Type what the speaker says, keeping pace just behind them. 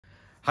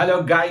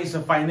Hello guys,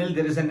 so finally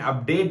there is an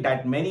update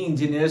that many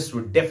engineers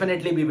would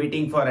definitely be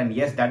waiting for, and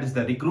yes, that is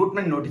the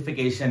recruitment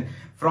notification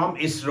from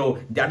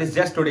ISRO. That is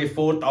just today,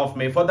 4th of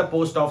May, for the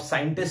post of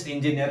Scientist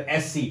Engineer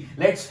SC.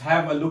 Let's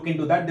have a look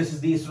into that. This is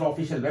the ISRO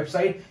official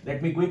website.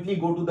 Let me quickly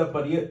go to the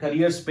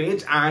careers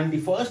page, and the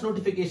first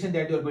notification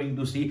that you're going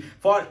to see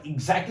for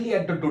exactly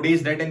at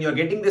today's date, and you're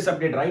getting this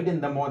update right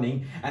in the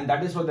morning, and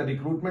that is for the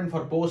recruitment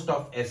for post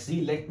of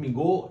SC. Let me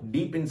go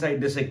deep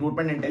inside this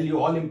recruitment and tell you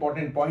all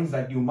important points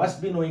that you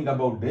must be knowing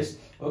about this.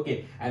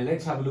 Okay, and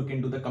let's have a look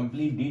into the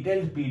complete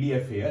detailed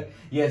PDF here.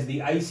 Yes, the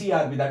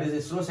ICRB, that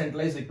is ISRO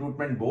Centralized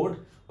Recruitment Board,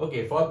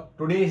 okay, for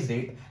today's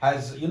date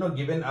has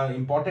given an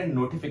important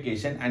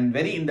notification, and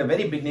in the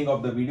very beginning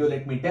of the video,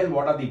 let me tell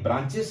what are the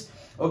branches,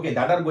 okay,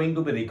 that are going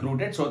to be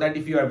recruited, so that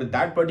if you are with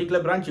that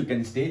particular branch, you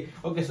can stay.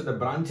 Okay, so the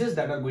branches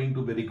that are going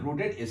to be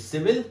recruited is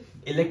civil,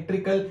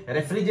 electrical,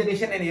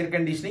 refrigeration and air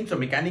conditioning. So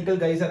mechanical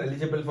guys are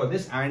eligible for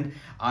this, and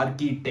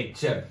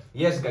architecture.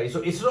 Yes guys,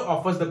 so ISRO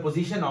offers the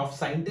position of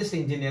Scientist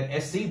Engineer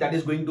SC. That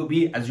is going to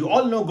be, as you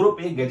all know, Group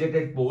A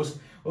gazetted post.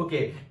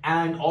 Okay,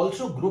 and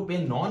also Group A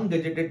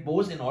non-gazetted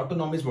post in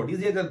autonomous bodies.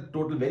 There are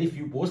total very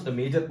few posts. The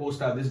major posts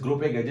are this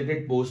Group A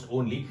gazetted post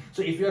only.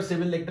 So if you are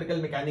civil, electrical,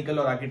 mechanical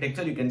or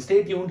architecture, you can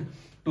stay tuned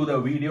to the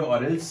video,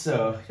 or else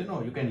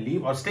you can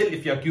leave. Or still,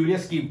 if you are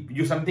curious,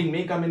 something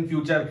may come in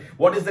future,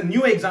 what is the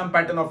new exam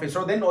pattern of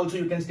ISRO, then also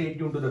you can stay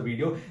tuned to the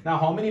video. Now,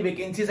 how many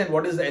vacancies and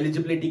what is the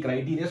eligibility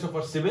criteria? So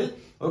for civil,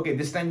 okay,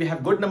 this time we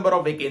have good number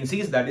of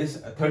vacancies, that is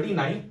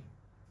 39.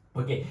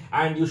 Okay,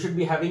 and you should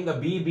be having a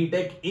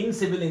BTech in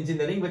civil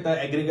engineering with an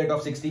aggregate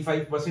of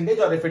 65%,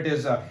 or if it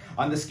is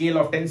on the scale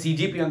of 10,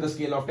 CGP on the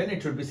scale of 10,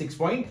 it should be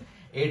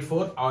 6.84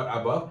 or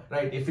above,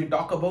 right? If we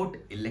talk about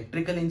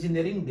electrical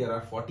engineering, there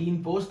are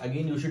 14 posts.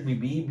 Again, you should be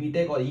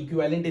BTech or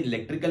equivalent in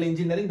electrical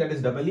engineering, that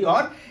is EE,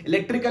 or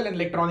electrical and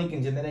electronic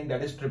engineering,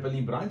 that is EE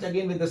branch,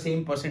 again with the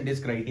same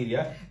percentage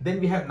criteria. Then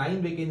we have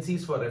 9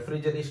 vacancies for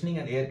refrigeration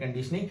and air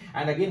conditioning,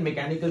 and again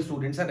mechanical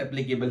students are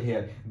applicable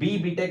here.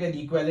 BTech and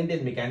equivalent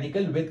in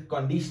mechanical with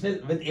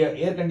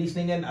air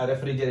conditioning and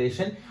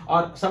refrigeration,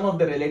 or some of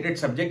the related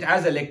subjects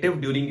as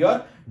elective during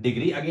your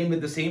degree, again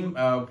with the same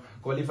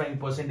qualifying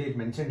percentage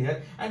mentioned here.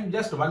 And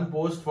just 1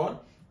 post for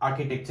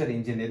architecture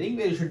engineering,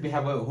 where you should be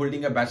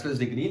holding a bachelor's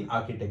degree in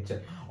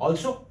architecture.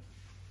 Also,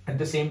 at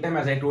the same time,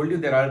 as I told you,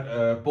 there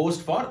are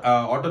posts for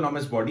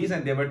autonomous bodies,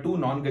 and there were 2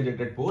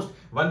 non-gazetted posts,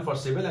 1 for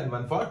civil and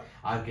 1 for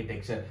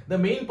architecture. The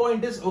main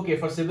point is, okay,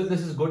 for civil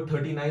this is good,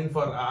 39,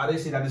 for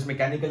RSC, that is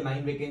mechanical,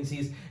 9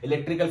 vacancies,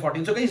 electrical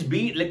 14. So guys,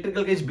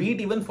 electrical guys, be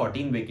it even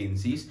 14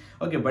 vacancies.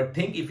 Okay, but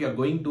think, if you are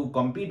going to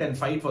compete and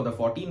fight for the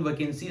 14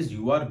 vacancies,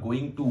 you are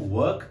going to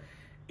work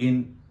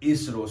in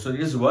ISRO. So it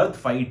is worth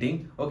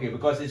fighting, okay,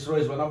 because ISRO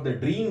is one of the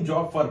dream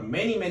job for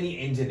many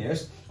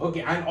engineers.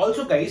 Okay, and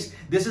also guys,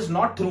 this is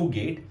not through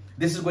GATE.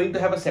 This is going to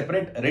have a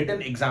separate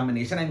written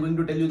examination. I'm going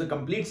to tell you the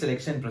complete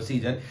selection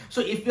procedure. So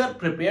if you are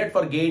prepared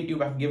for GATE, you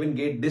have given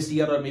GATE this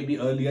year or maybe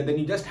earlier, then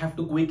you just have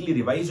to quickly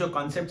revise your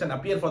concepts and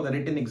appear for the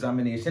written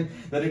examination.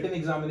 The written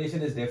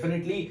examination is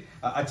definitely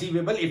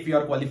achievable if you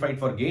are qualified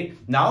for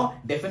GATE.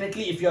 Now,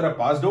 definitely if you are a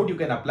passed out, you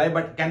can apply,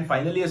 but can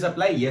final years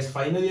apply? Yes,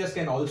 final years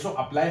can also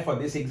apply for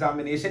this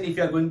examination if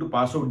you are going to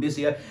pass out this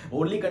year.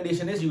 Only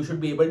condition is you should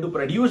be able to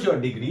produce your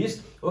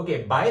degrees,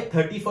 okay, by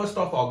 31st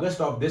of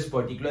August of this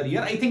particular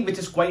year, I think, which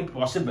is quite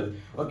possible.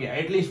 Okay,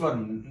 at least for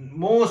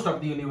most of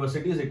the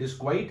universities it is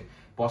quite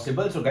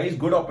possible. So guys,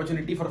 good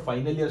opportunity for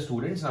final year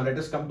students. Now let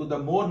us come to the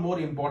more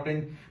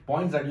important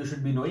points that you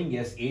should be knowing.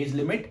 Yes, age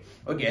limit.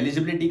 Okay,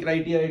 eligibility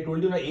criteria, I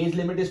told you, the age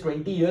limit is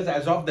 20 years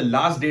as of the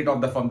last date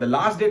of the form. The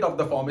last date of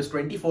the form is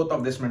 24th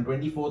of this month,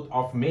 24th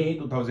of May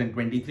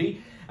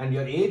 2023, and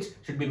your age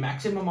should be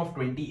maximum of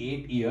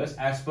 28 years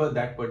as per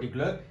that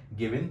particular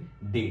given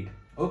date.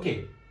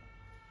 Okay,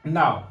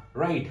 now,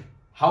 right,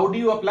 how do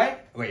you apply?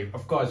 Well,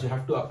 of course, you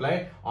have to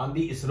apply on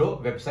the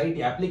ISRO website.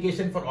 The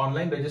application for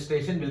online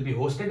registration will be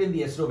hosted in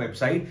the ISRO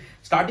website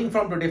starting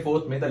from today,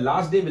 4th May. The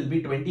last day will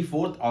be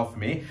 24th of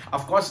May.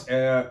 Of course,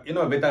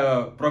 with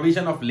a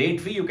provision of late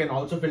fee, you can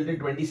also fill till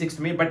 26th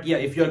May. But yeah,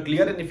 if you're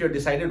clear and if you're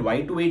decided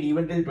why to wait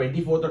even till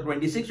 24th or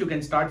 26th, you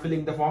can start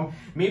filling the form.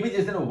 Maybe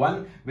just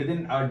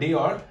within a day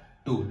or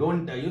 2.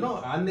 Don't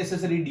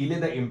unnecessarily delay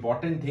the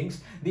important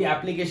things. The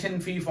application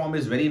fee form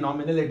is very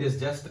nominal. It is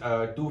just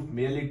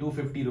merely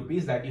 250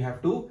 rupees that you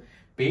have to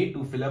pay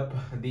to fill up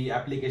the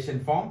application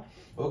form.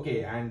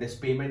 Okay, and this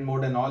payment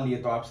mode and all, ये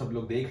तो आप सब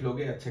लोग देख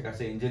लोगे, अच्छे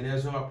खासे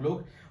engineers हो आप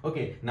लोग.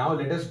 Okay, now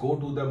let us go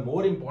to the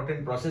more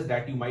important process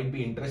that you might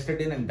be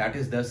interested in, and that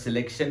is the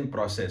selection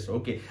process.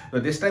 Okay, so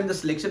this time the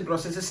selection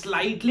process is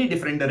slightly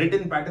different. The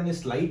written pattern is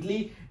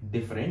slightly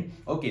different.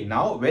 Okay,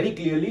 now very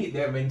clearly they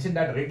have mentioned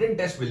that written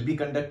test will be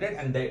conducted,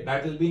 and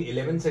that will be in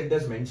 11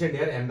 centers mentioned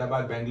here: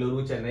 Ahmedabad,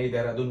 Bengaluru, Chennai,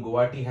 Dehradun,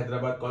 Guwahati,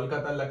 Hyderabad,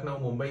 Kolkata, Lucknow,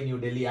 Mumbai, New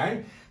Delhi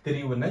and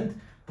Thiruvananthapuram.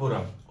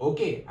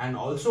 Okay, and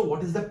also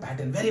what is the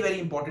pattern? Very, very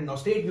important. Now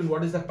stay tuned.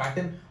 What is the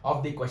pattern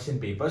of the question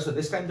paper? So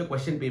this time the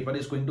question paper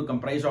is going to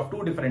comprise of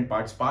two different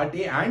parts, part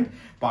A and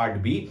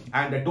part B,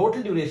 and the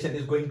total duration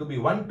is going to be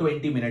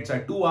 120 minutes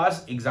or 2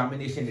 hours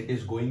examination. It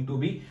is going to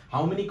be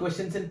how many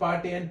questions in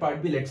part A and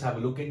part B? Let's have a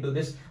look into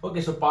this.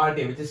 Okay, so part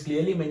A, which is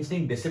clearly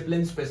mentioning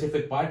discipline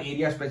specific part,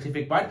 area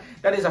specific part,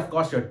 that is of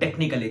course your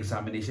technical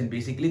examination.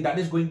 Basically that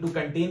is going to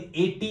contain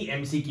 80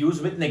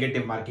 MCQs with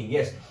negative marking.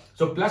 Yes,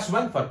 so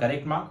 +1 for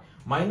correct mark,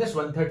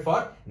 -1/3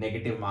 for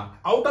negative mark.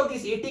 Out of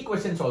these 80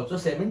 questions also,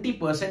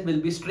 70% will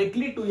be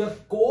strictly to your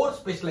core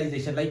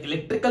specialization, like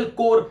electrical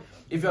core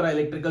if you're an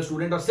electrical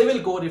student, or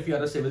civil core if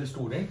you're a civil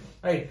student,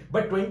 right?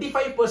 But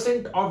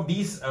 25% of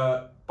these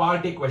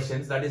part A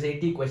questions, that is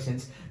 80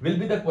 questions, will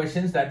be the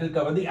questions that will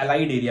cover the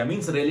allied area,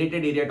 means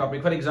related area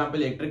topic. For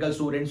example, electrical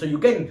students, so you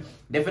can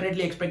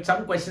definitely expect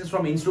some questions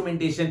from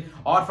instrumentation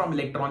or from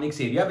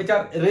electronics area which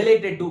are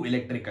related to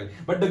electrical.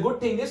 But the good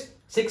thing is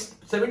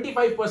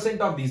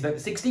 75% of these, that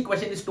 60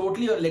 question is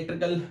totally your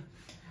electrical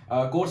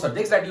core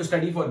subjects that you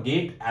study for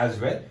GATE as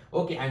well.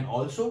 Okay, and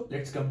also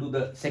let's come to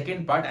the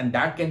second part, and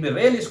that can be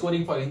really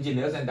scoring for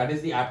engineers, and that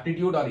is the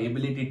aptitude or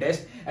ability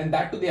test. And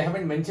that too, they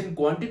haven't mentioned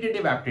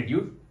quantitative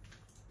aptitude,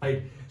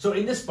 right? So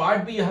in this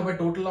part B, you have a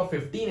total of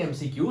 15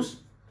 MCQs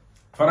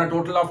for a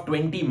total of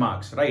 20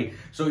 marks, right?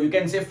 So you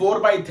can say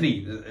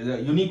 4/3,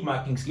 unique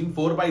marking scheme,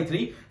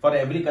 4/3 for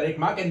every correct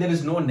mark, and there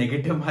is no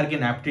negative mark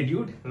in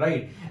aptitude,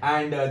 right?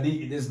 And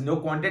there's no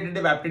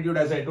quantitative aptitude.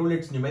 As I told,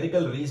 it's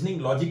numerical reasoning,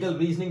 logical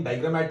reasoning,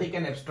 diagrammatic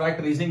and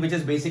abstract reasoning, which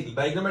is basic.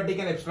 Diagrammatic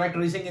and abstract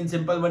reasoning, in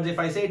simple words, if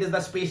I say, it is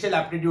the spatial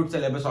aptitude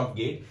syllabus of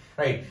GATE,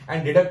 right?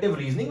 And deductive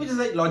reasoning, which is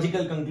like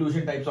logical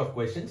conclusion types of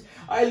questions.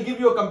 I'll give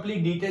you a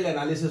complete detailed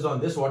analysis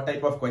on this, what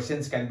type of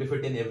questions can be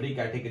fit in every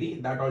category.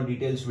 That all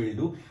details we'll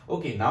do.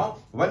 Okay, now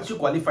once you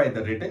qualify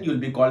the written,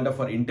 you'll be called up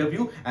for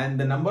interview, and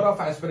the number of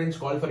aspirants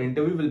called for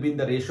interview will be in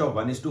the ratio of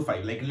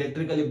 1:5. Like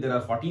electrical, if there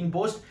are 14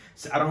 posts,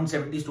 around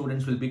 70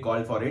 students will be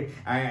called for it,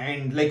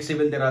 and like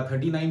civil, there are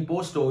 39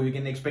 posts, so you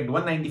can expect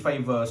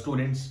 195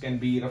 students can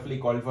be roughly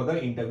called for the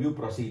interview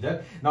procedure.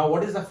 Now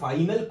what is the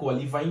final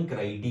qualifying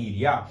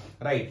criteria,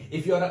 right?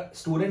 If you are a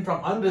student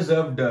from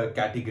unreserved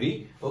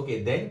category,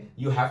 okay, then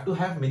you have to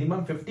have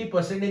minimum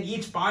 50% in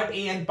each part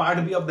A and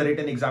part B of the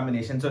written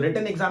examination. So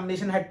written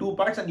examination had two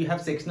parts, and you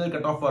have sectional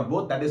cutoff for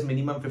both, that is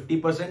minimum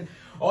 50%.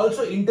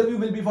 Also interview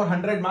will be for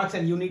 100 marks,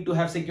 and you need to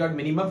have secured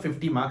minimum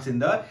 50 marks in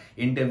the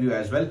interview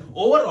as well.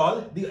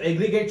 Overall, the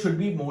aggregate should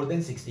be more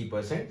than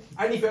 60%.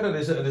 And if you are a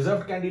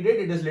reserved candidate,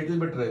 it is little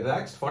bit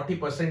relaxed,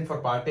 40% for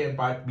part A and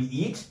part B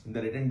each in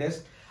the written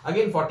test.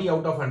 Again, 40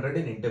 out of 100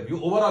 in interview.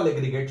 Overall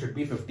aggregate should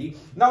be 50.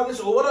 Now this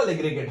overall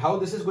aggregate, how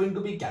this is going to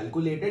be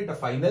calculated, the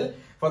final,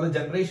 for the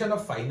generation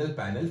of final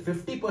panel,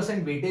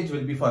 50% weightage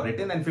will be for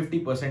written and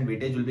 50%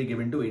 weightage will be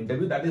given to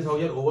interview. That is how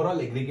your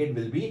overall aggregate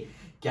will be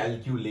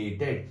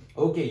calculated.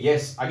 Okay,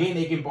 yes, again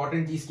एक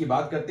important चीज की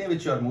बात करते हैं,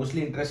 which you are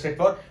mostly interested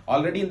for.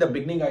 Already in the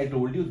beginning I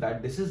told you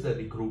that this is the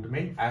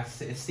recruitment as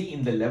see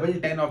in the level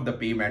 10 of the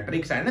pay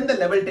matrix, and in the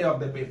level 10 of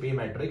the pay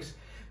matrix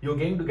you're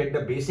going to get the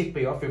basic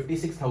pay of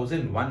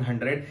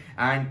 56,100,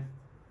 and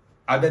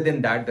other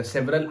than that the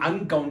several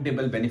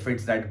uncountable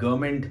benefits that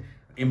government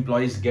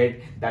employees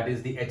get, that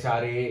is the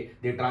HRA,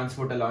 the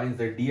transport allowance,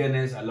 the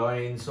DNS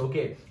allowance,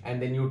 okay,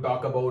 and then you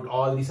talk about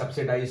all the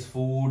subsidized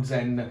foods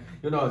and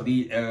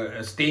the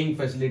staying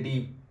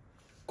facility,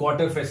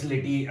 quarter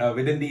facility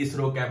within the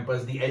ISRO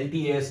campus, the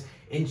LTS,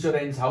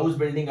 insurance, house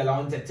building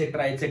allowance,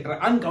 etc., etc.,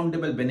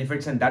 uncountable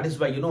benefits. And that is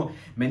why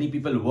many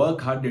people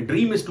work hard. Their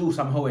dream is to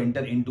somehow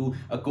enter into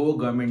a core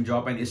government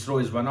job, and ISRO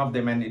is one of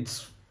them, and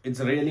it's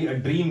really a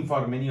dream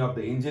for many of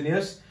the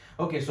engineers.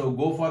 Okay, so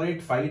go for it,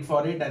 fight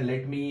for it, and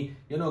let me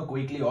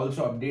quickly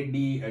also update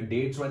the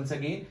dates once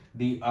again.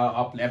 The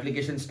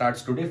application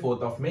starts today,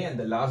 4th of May, and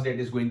the last date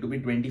is going to be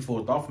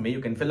 24th of May. You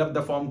can fill up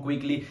the form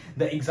quickly.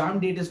 The exam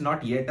date is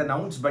not yet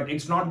announced, but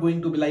it's not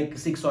going to be like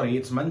 6 or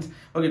 8 months.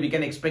 Okay, we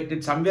can expect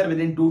it somewhere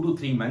within 2 to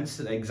 3 months.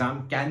 The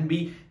exam can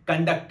be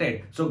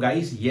conducted. So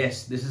guys,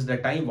 yes, this is the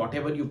time,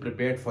 whatever you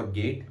prepared for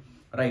GATE,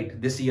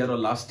 right, this year or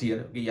last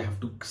year, okay, you have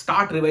to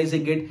start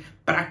revising it,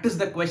 practice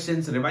the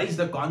questions, revise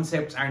the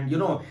concepts, and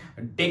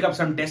take up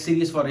some test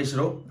series for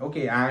ISRO.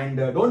 Okay, and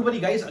don't worry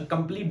guys, a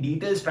complete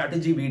detailed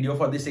strategy video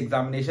for this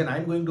examination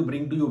I'm going to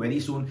bring to you very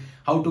soon.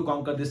 How to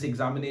conquer this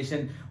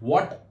examination,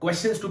 what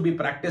questions to be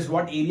practiced,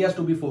 what areas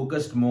to be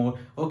focused more.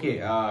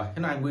 Okay,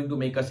 I'm going to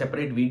make a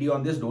separate video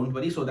on this, don't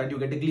worry, so that you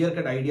get a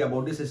clear-cut idea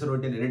about this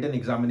ISRO written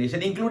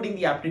examination, including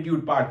the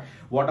aptitude part,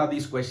 what are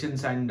these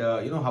questions, and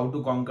how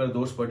to conquer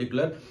those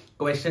particular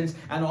questions.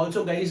 And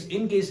also guys,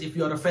 in case if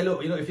you're a fellow,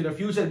 if you're a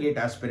future GATE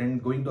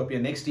aspirant going to appear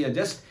next year,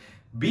 just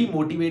be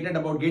motivated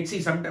about GATE.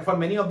 See, for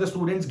many of the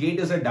students, GATE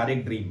is a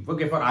direct dream,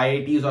 okay, for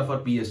IITs or for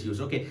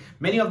PSUs, okay.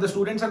 Many of the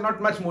students are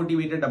not much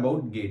motivated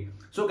about GATE.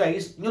 So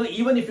guys,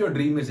 even if your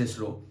dream is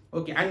ISRO,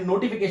 okay, and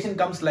notification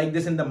comes like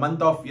this in the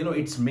month of,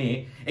 it's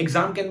May,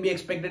 exam can be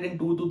expected in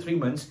 2 to 3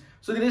 months.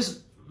 So there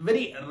is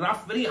very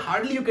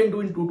hardly you can do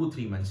in 2 to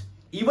 3 months.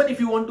 even if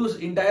you want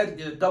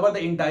to cover the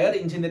entire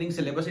engineering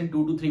syllabus in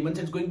 2 to 3 months,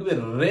 it's going to be a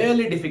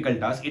really difficult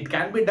task. It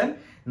can be done,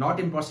 not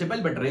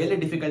impossible, but really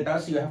difficult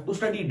task. You have to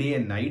study day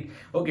and night.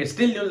 Okay,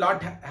 still you'll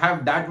not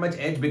have that much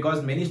edge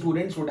because many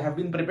students would have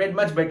been prepared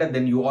much better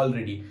than you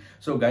already.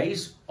 So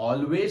guys,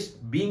 always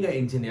being an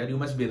engineer, you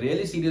must be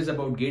really serious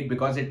about GATE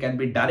because it can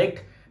be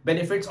direct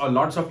benefits or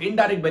lots of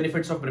indirect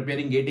benefits of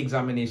preparing GATE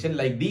examination,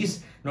 like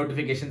these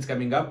notifications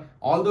coming up.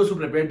 All those who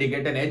prepare, they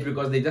get an edge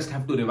because they just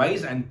have to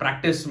revise and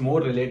practice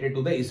more related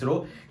to the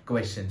ISRO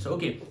questions.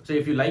 Okay, so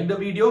if you like the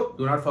video,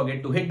 do not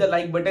forget to hit the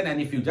like button, and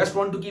if you just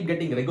want to keep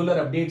getting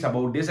regular updates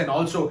about this, and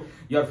also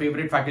your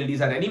favorite faculties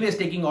are anyways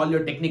taking all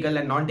your technical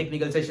and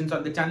non-technical sessions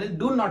on the channel,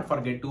 do not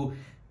forget to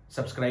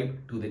subscribe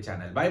to the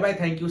channel. Bye bye,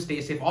 thank you, stay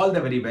safe, all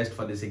the very best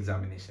for this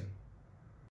examination.